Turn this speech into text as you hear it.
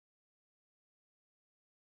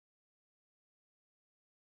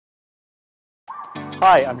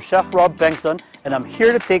Hi, I'm Chef Rob Pengson, and I'm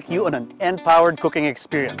here to take you on an empowered cooking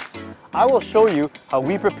experience. I will show you how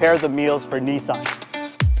we prepare the meals for Nissan.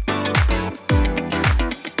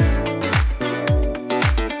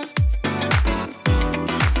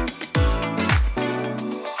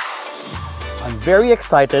 I'm very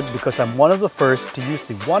excited because I'm one of the first to use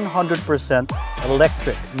the 100%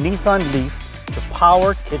 electric Nissan Leaf to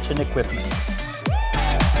power kitchen equipment.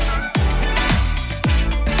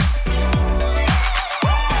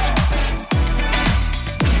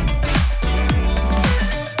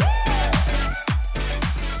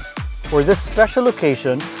 For this special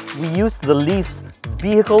occasion, we used the Leaf's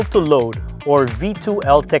vehicle to load or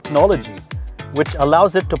V2L technology, which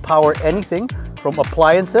allows it to power anything from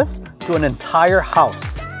appliances to an entire house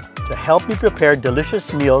to help me prepare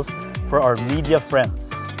delicious meals for our media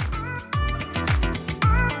friends.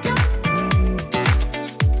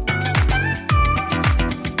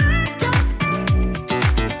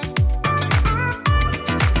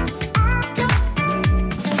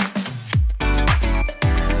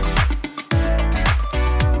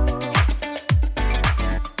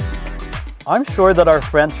 I'm sure that our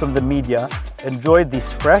friends from the media enjoyed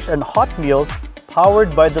these fresh and hot meals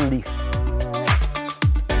powered by the Leaf.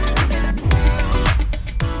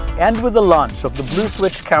 And with the launch of the Blue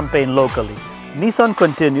Switch campaign locally, Nissan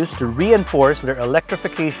continues to reinforce their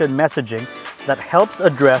electrification messaging that helps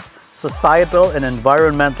address societal and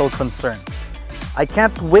environmental concerns. I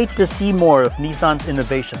can't wait to see more of Nissan's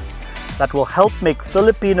innovations that will help make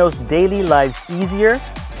Filipinos' daily lives easier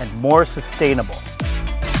and more sustainable.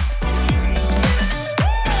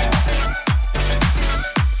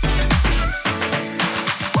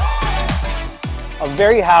 I'm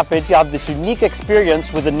very happy to have this unique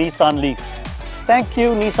experience with the Nissan Leaf. Thank you,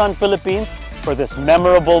 Nissan Philippines, for this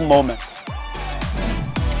memorable moment.